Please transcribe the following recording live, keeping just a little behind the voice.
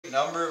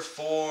number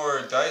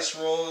 4. Dice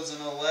rolls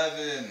an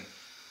 11.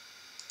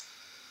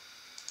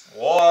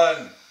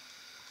 1.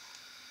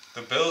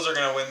 The Bills are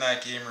going to win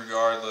that game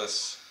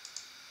regardless.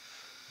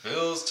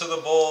 Bills to the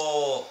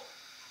bowl.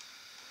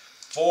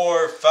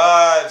 4,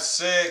 5,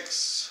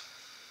 6,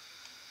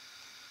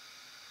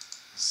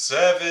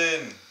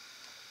 7,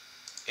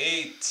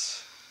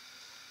 8,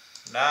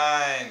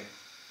 9,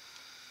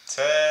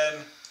 10,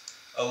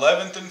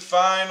 11th and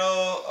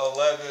final,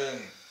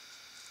 11.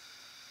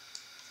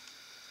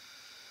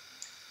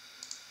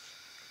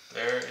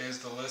 There is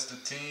the list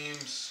of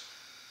teams.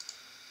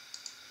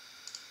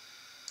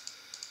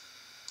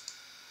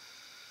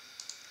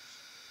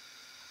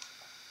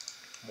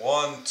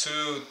 One,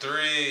 two,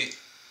 three,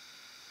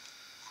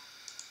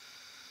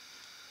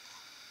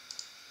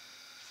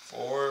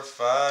 4,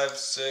 5,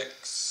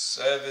 6,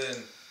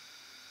 7,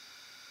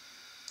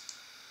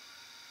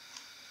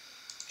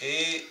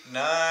 8,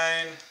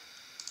 9,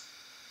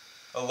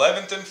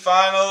 11th and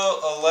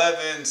final,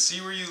 11. See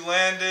where you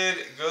landed.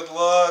 Good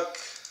luck.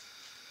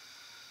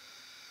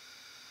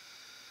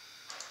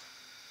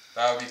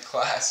 That would be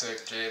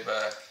classic,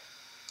 J-Back.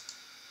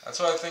 That's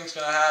what I think's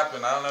going to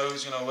happen. I don't know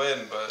who's going to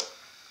win, but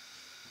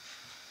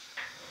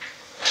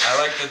I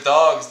like the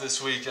dogs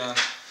this weekend.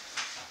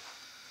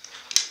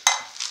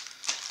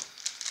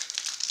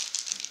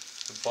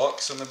 The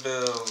Bucks and the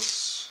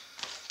Bills.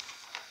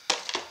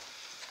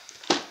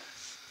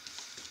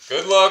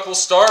 Good luck. We'll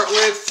start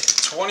with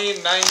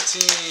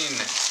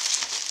 2019.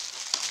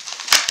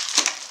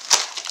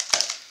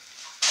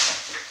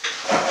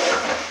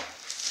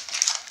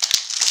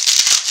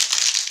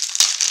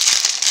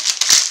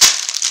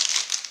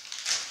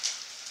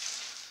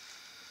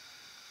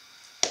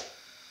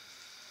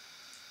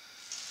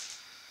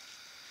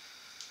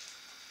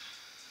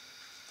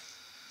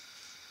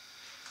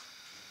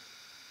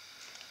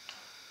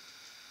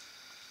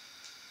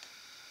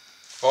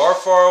 Far,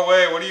 far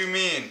away. What do you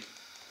mean?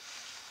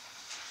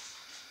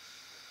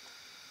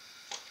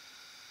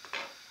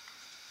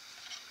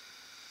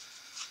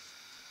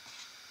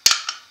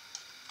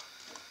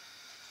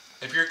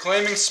 If you're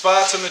claiming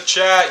spots in the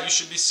chat, you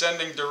should be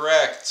sending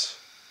direct.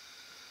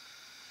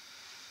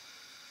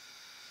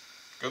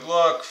 Good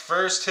luck.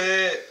 First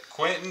hit,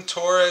 Quentin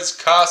Torres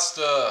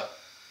Costa.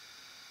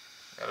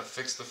 Gotta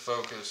fix the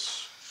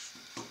focus.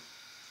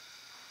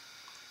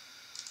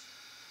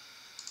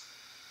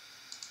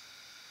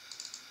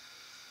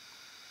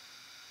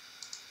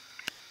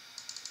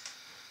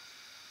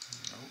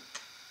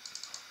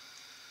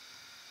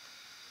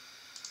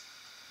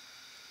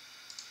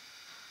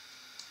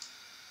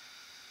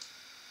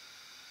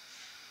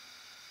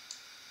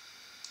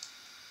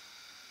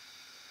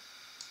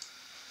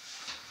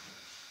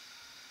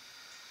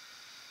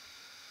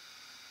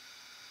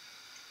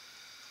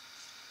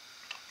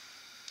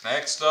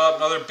 Next up,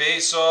 another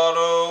base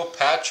auto,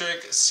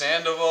 Patrick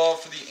Sandoval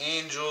for the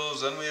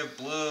Angels. Then we have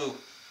blue.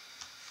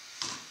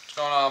 What's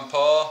going on,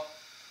 Paul?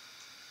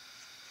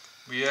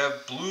 We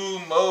have blue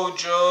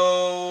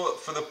mojo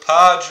for the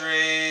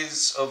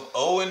Padres of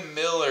Owen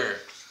Miller.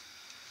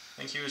 I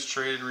think he was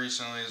traded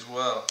recently as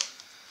well.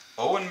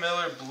 Owen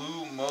Miller,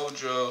 blue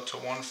mojo to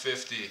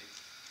 150.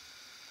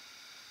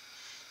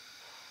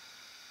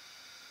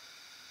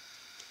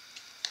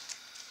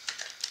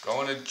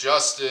 Going to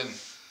Justin.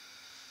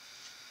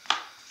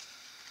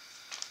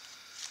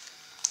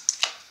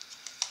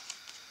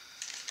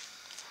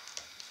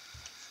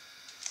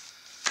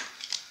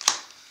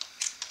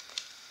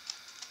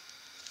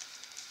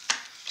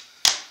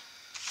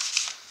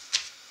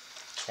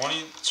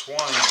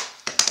 '20,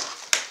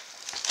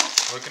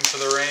 looking for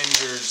the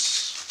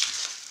Rangers.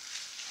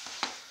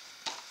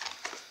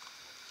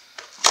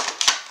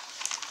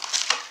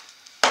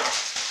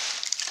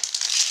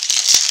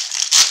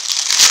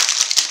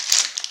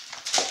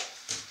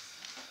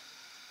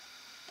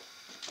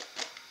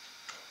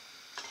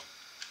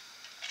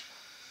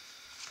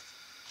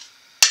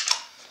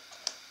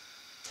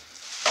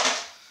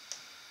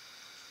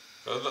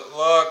 Good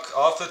luck.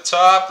 Off the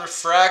top,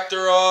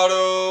 refractor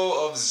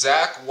auto of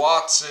Zach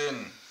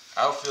Watson,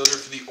 outfielder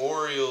for the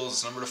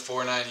Orioles, number to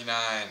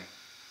 499.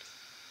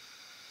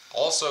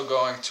 Also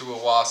going to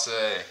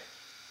Awase.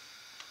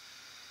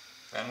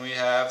 Then we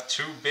have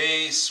two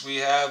base. We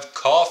have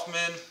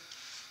Kaufman.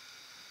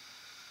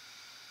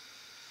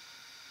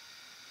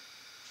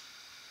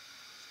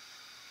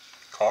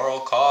 Carl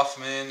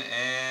Kaufman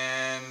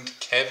and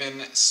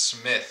Kevin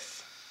Smith.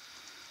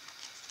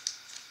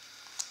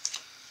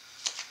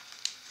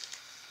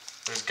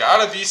 There's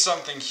got to be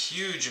something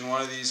huge in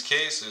one of these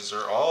cases,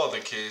 or all of the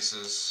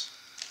cases.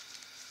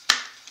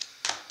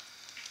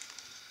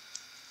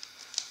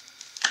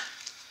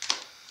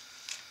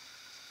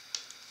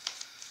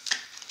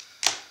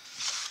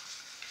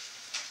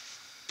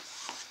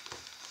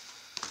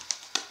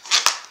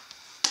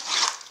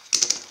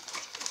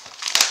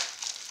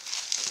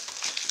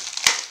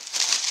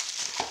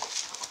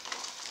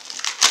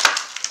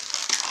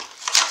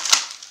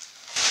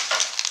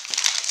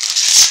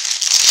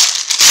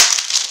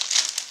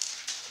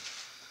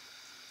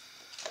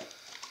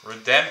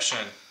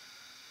 Redemption.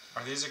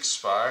 Are these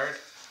expired?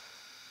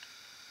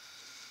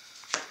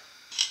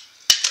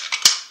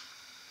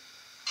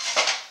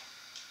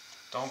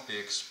 Don't be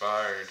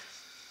expired.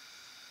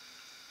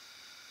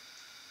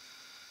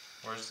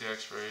 Where's the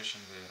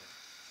expiration date?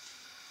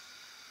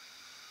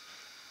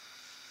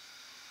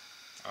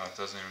 Oh, it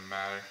doesn't even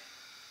matter.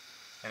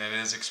 And it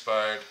is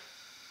expired.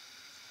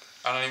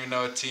 I don't even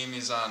know what team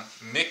he's on.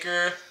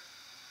 Micker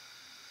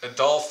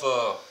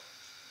Adolfo.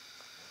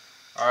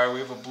 Alright, we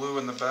have a blue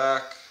in the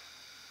back.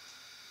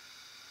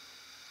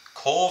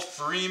 Cole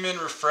Freeman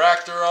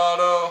refractor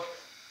auto.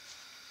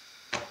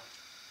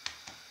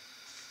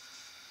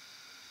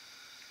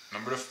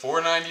 Number to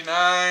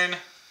 499.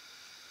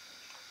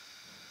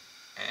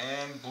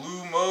 And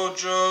Blue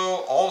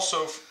Mojo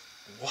also.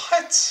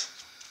 What?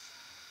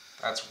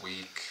 That's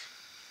weak.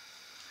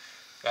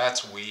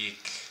 That's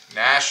weak.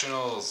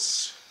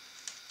 Nationals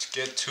to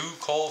get 2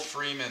 Cole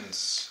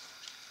Freemans.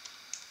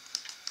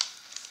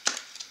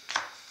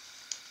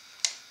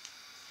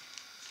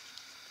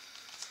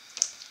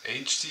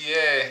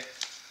 HTA.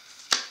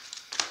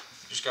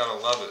 You just gotta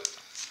love it.